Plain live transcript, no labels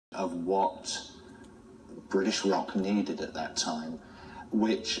of what British rock needed at that time,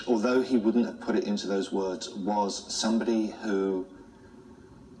 which, although he wouldn't have put it into those words, was somebody who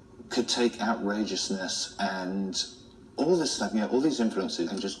could take outrageousness and all this stuff, you know, all these influences,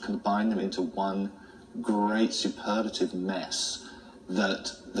 and just combine them into one great superlative mess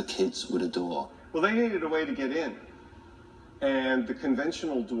that the kids would adore. Well, they needed a way to get in, and the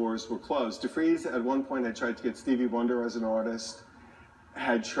conventional doors were closed. DeFries at one point had tried to get Stevie Wonder as an artist,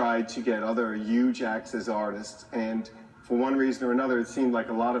 had tried to get other huge acts as artists, and for one reason or another, it seemed like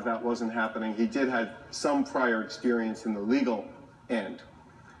a lot of that wasn't happening. He did have some prior experience in the legal end,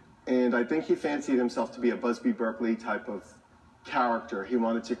 and I think he fancied himself to be a Busby Berkeley type of character. He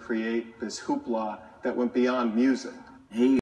wanted to create this hoopla that went beyond music. He